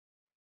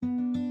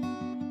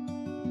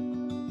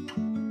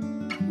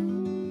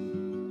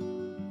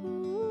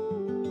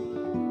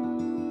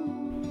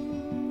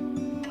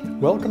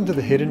Welcome to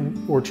the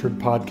Hidden Orchard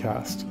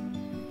podcast.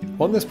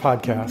 On this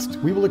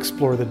podcast, we will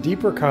explore the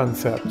deeper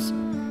concepts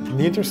from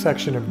the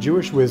intersection of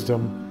Jewish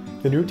wisdom,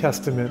 the New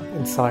Testament,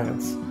 and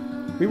science.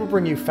 We will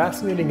bring you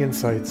fascinating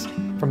insights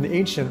from the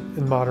ancient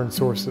and modern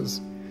sources,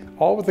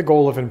 all with the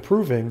goal of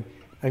improving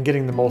and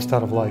getting the most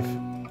out of life.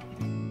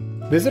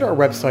 Visit our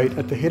website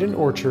at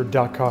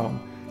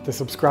thehiddenorchard.com to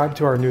subscribe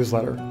to our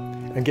newsletter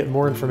and get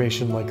more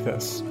information like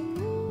this.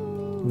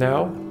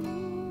 Now,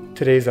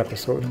 today's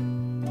episode.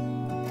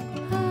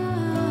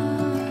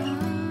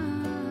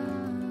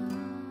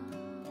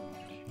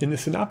 In the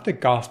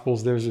Synoptic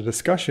Gospels, there's a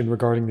discussion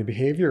regarding the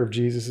behavior of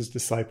Jesus'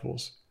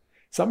 disciples.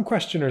 Some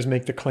questioners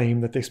make the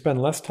claim that they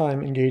spend less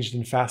time engaged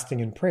in fasting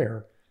and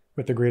prayer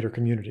with the greater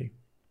community.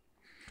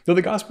 Though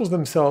the Gospels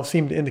themselves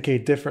seem to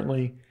indicate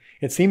differently,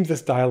 it seems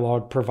this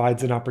dialogue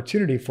provides an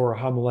opportunity for a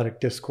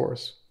homiletic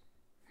discourse.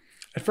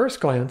 At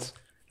first glance,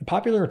 the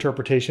popular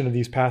interpretation of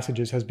these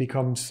passages has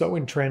become so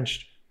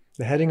entrenched,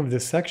 the heading of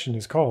this section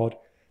is called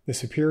The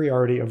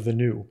Superiority of the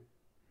New.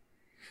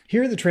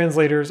 Here the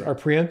translators are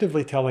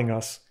preemptively telling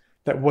us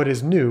that what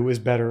is new is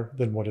better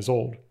than what is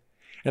old.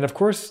 And of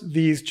course,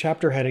 these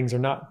chapter headings are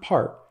not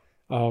part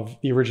of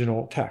the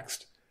original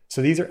text.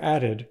 So these are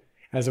added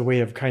as a way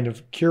of kind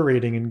of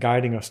curating and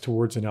guiding us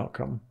towards an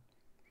outcome.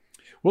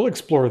 We'll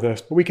explore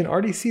this, but we can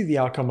already see the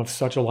outcome of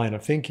such a line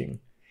of thinking.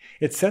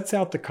 It sets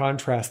out to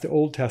contrast the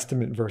Old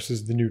Testament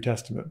versus the New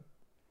Testament.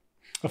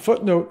 A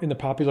footnote in the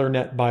popular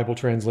Net Bible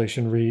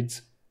translation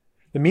reads,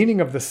 "The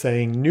meaning of the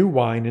saying, new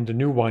wine into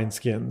new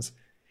wineskins,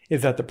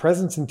 is that the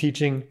presence and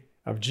teaching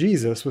of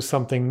Jesus was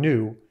something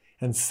new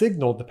and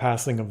signaled the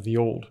passing of the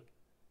old.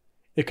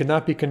 It could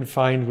not be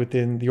confined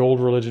within the old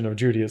religion of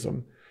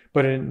Judaism,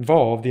 but it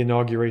involved the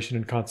inauguration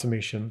and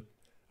consummation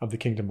of the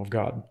kingdom of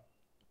God."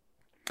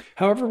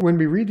 However, when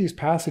we read these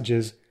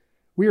passages,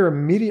 we are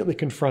immediately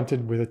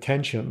confronted with a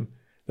tension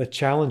that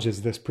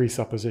challenges this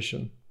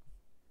presupposition.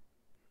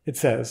 It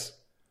says,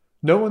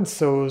 "No one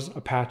sews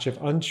a patch of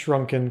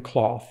unshrunken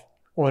cloth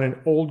on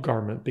an old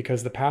garment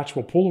because the patch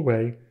will pull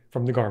away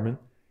from the garment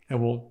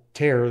and will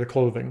tear the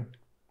clothing."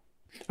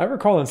 I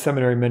recall in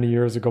seminary many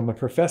years ago, my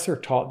professor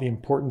taught the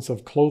importance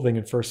of clothing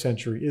in first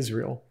century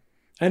Israel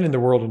and in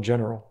the world in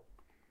general.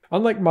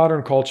 Unlike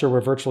modern culture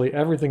where virtually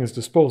everything is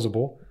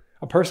disposable,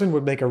 a person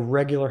would make a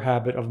regular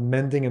habit of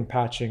mending and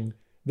patching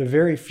the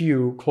very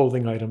few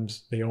clothing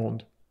items they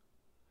owned.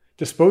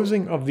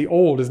 Disposing of the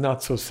old is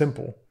not so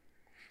simple,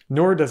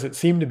 nor does it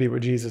seem to be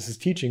what Jesus is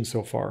teaching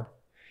so far.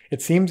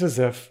 It seems as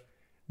if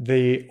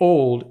the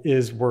old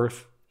is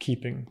worth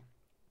keeping.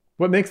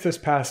 What makes this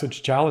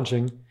passage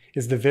challenging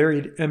is the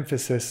varied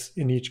emphasis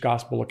in each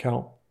gospel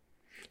account.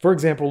 For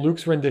example,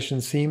 Luke's rendition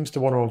seems to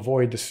want to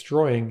avoid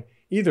destroying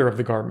either of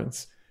the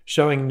garments,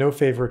 showing no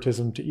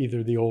favoritism to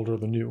either the old or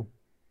the new.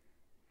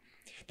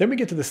 Then we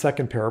get to the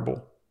second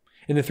parable.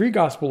 In the three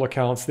gospel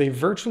accounts, they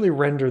virtually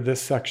render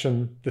this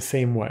section the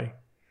same way.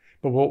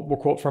 But we'll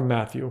quote from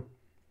Matthew.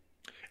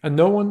 "And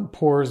no one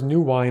pours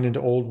new wine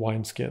into old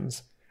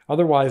wineskins.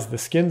 Otherwise the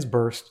skins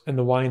burst and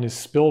the wine is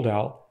spilled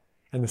out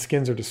and the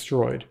skins are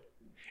destroyed.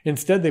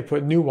 Instead, they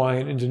put new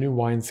wine into new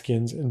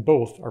wineskins, and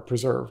both are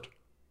preserved."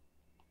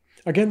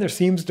 Again, there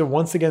seems to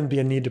once again be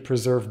a need to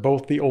preserve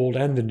both the old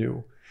and the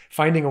new,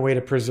 finding a way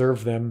to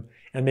preserve them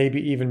and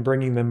maybe even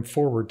bringing them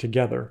forward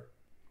together.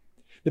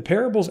 The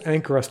parables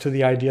anchor us to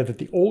the idea that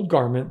the old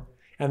garment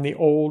and the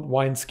old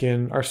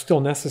wineskin are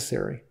still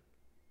necessary.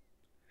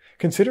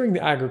 Considering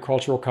the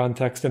agricultural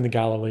context in the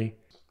Galilee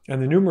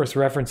and the numerous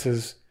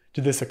references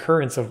to this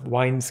occurrence of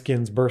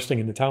wineskins bursting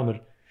in the Talmud,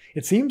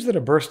 it seems that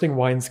a bursting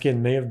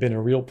wineskin may have been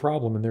a real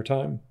problem in their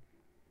time.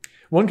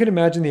 One can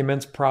imagine the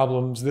immense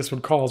problems this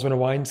would cause when a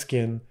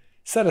wineskin,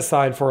 set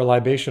aside for a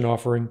libation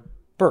offering,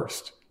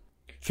 burst.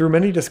 Through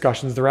many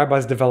discussions, the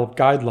rabbis developed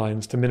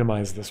guidelines to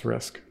minimize this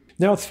risk.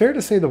 Now, it's fair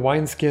to say the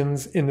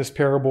wineskins in this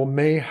parable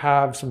may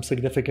have some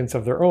significance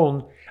of their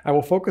own. I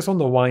will focus on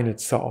the wine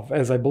itself,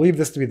 as I believe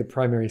this to be the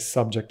primary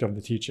subject of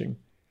the teaching.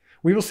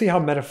 We will see how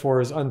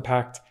metaphors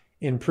unpacked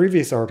in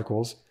previous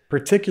articles,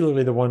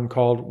 particularly the one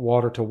called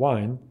water to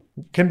wine,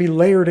 can be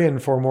layered in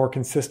for a more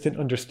consistent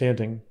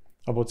understanding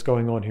of what's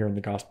going on here in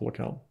the gospel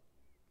account.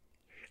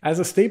 As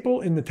a staple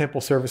in the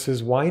temple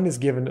services, wine is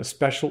given a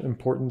special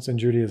importance in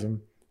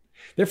Judaism.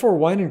 Therefore,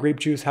 wine and grape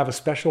juice have a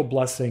special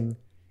blessing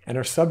and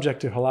are subject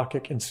to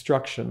halakhic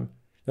instruction,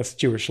 that's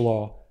Jewish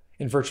law,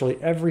 in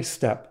virtually every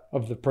step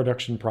of the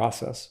production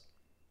process.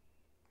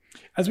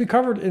 As we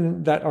covered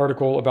in that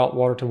article about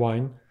water to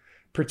wine,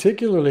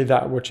 particularly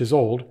that which is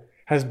old,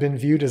 has been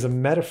viewed as a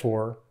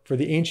metaphor for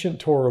the ancient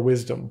Torah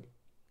wisdom.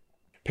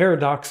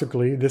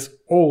 Paradoxically, this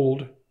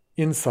old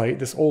insight,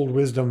 this old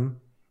wisdom,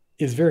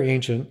 is very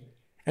ancient,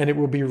 and it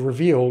will be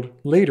revealed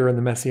later in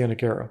the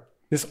Messianic era.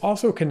 This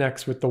also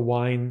connects with the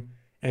wine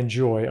and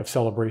joy of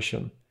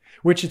celebration,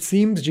 which it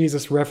seems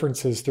Jesus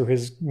references through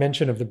his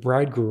mention of the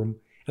bridegroom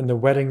and the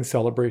wedding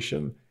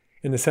celebration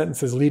in the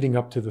sentences leading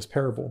up to this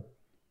parable.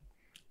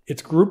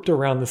 It's grouped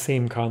around the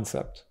same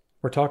concept.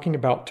 We're talking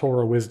about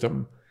Torah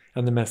wisdom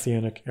and the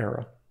Messianic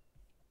era.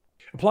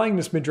 Applying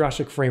this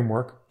midrashic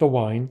framework, the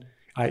wine,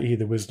 i.e.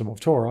 the wisdom of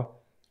Torah,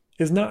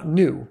 is not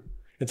new.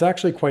 It's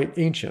actually quite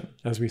ancient,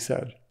 as we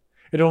said.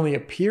 It only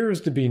appears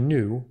to be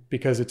new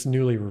because it's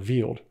newly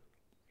revealed.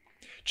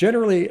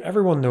 Generally,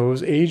 everyone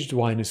knows aged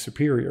wine is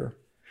superior.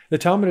 The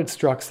Talmud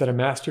instructs that a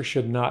master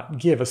should not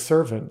give a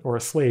servant or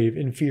a slave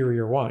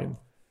inferior wine,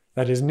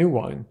 that is, new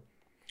wine,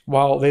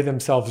 while they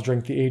themselves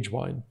drink the aged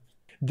wine.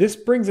 This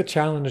brings a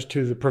challenge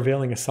to the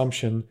prevailing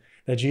assumption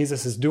that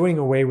Jesus is doing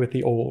away with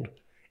the old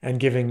and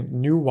giving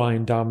new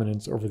wine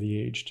dominance over the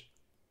aged.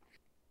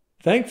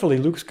 Thankfully,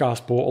 Luke's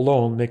gospel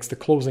alone makes the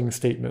closing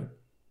statement.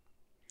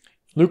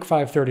 Luke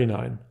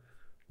 5:39,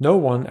 "No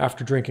one,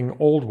 after drinking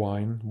old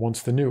wine,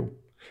 wants the new,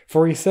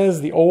 for he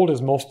says the old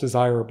is most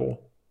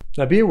desirable."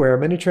 Now be aware,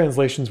 many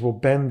translations will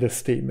bend this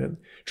statement,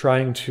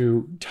 trying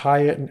to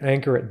tie it and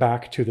anchor it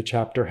back to the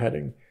chapter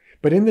heading.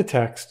 But in the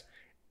text,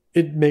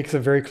 it makes a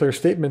very clear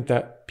statement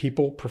that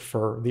people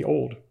prefer the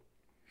old.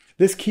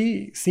 This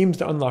key seems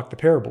to unlock the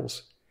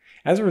parables.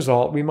 As a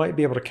result, we might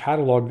be able to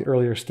catalog the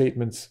earlier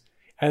statements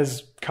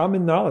as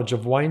common knowledge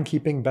of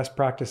wine-keeping best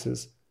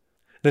practices.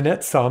 The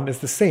net sum is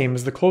the same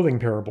as the clothing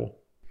parable.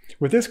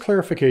 With this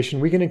clarification,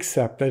 we can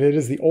accept that it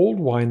is the old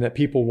wine that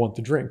people want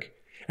to drink,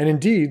 and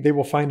indeed they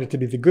will find it to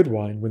be the good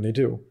wine when they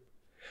do.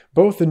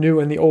 Both the new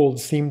and the old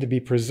seem to be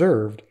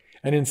preserved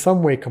and in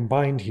some way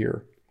combined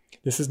here.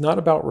 This is not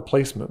about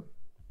replacement.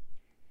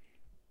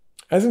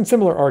 As in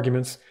similar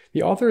arguments,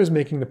 the author is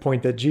making the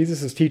point that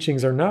Jesus'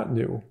 teachings are not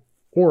new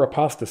or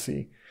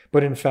apostasy,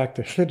 but in fact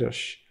a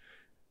chiddush,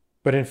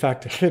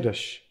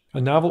 a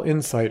novel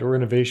insight or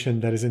innovation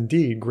that is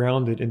indeed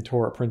grounded in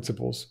Torah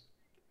principles.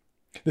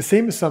 The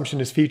same assumption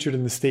is featured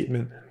in the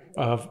statement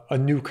of "a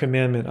new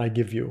commandment I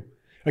give you."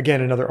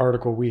 Again, another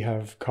article we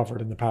have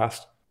covered in the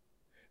past.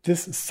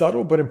 This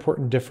subtle but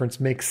important difference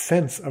makes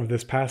sense of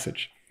this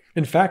passage.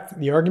 In fact,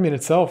 the argument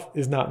itself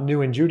is not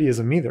new in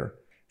Judaism either.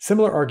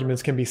 Similar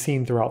arguments can be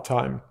seen throughout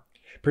time,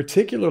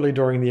 particularly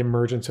during the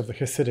emergence of the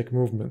Hasidic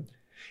movement.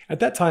 At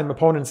that time,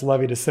 opponents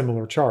levied a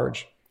similar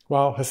charge,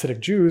 while Hasidic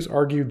Jews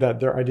argued that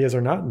their ideas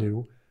are not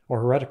new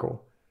or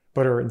heretical,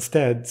 but are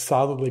instead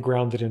solidly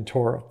grounded in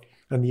Torah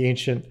and the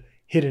ancient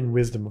hidden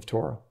wisdom of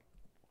Torah.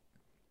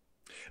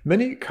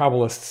 Many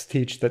Kabbalists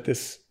teach that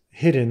this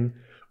hidden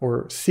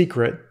or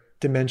secret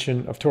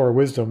dimension of Torah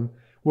wisdom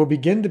will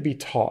begin to be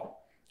taught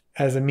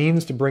as a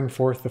means to bring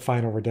forth the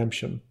final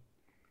redemption.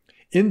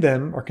 In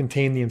them are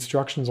contained the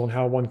instructions on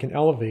how one can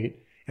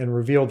elevate and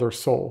reveal their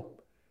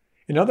soul.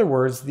 In other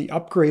words, the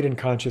upgrade in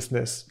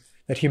consciousness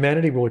that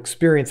humanity will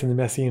experience in the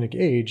Messianic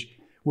age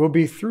will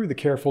be through the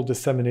careful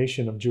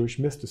dissemination of Jewish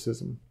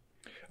mysticism.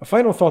 A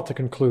final thought to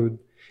conclude.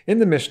 In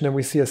the Mishnah,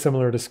 we see a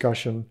similar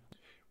discussion.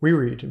 We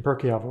read in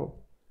Pirkei Avot,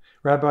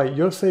 Rabbi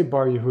Yosef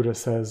Bar Yehuda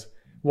says,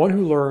 "One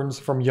who learns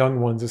from young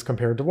ones is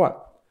compared to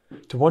what?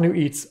 To one who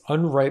eats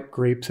unripe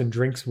grapes and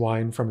drinks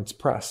wine from its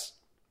press,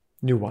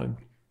 new wine.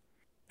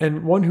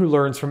 And one who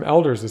learns from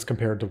elders is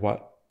compared to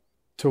what?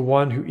 To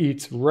one who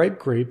eats ripe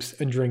grapes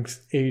and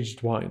drinks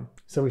aged wine."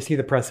 So we see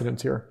the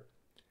precedence here.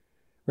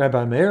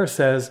 Rabbi Meir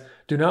says,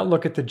 "Do not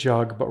look at the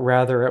jug, but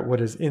rather at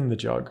what is in the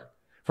jug.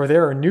 For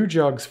there are new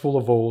jugs full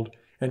of old,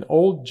 and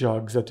old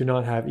jugs that do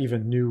not have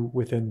even new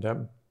within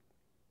them."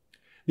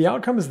 The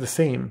outcome is the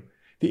same.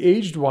 The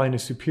aged wine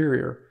is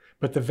superior,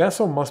 but the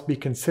vessel must be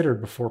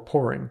considered before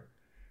pouring.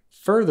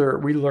 Further,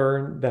 we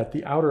learn that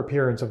the outer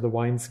appearance of the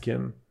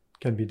wineskin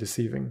can be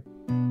deceiving.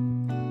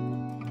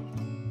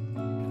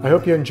 I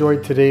hope you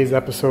enjoyed today's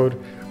episode.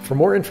 For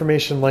more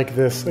information like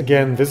this,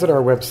 again, visit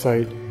our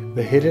website,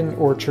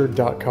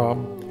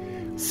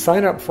 thehiddenorchard.com.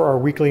 Sign up for our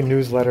weekly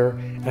newsletter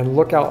and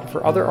look out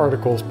for other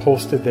articles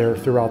posted there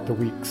throughout the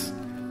weeks.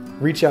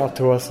 Reach out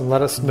to us and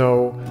let us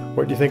know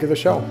what you think of the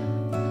show.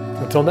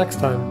 Until next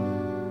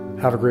time,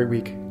 have a great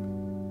week.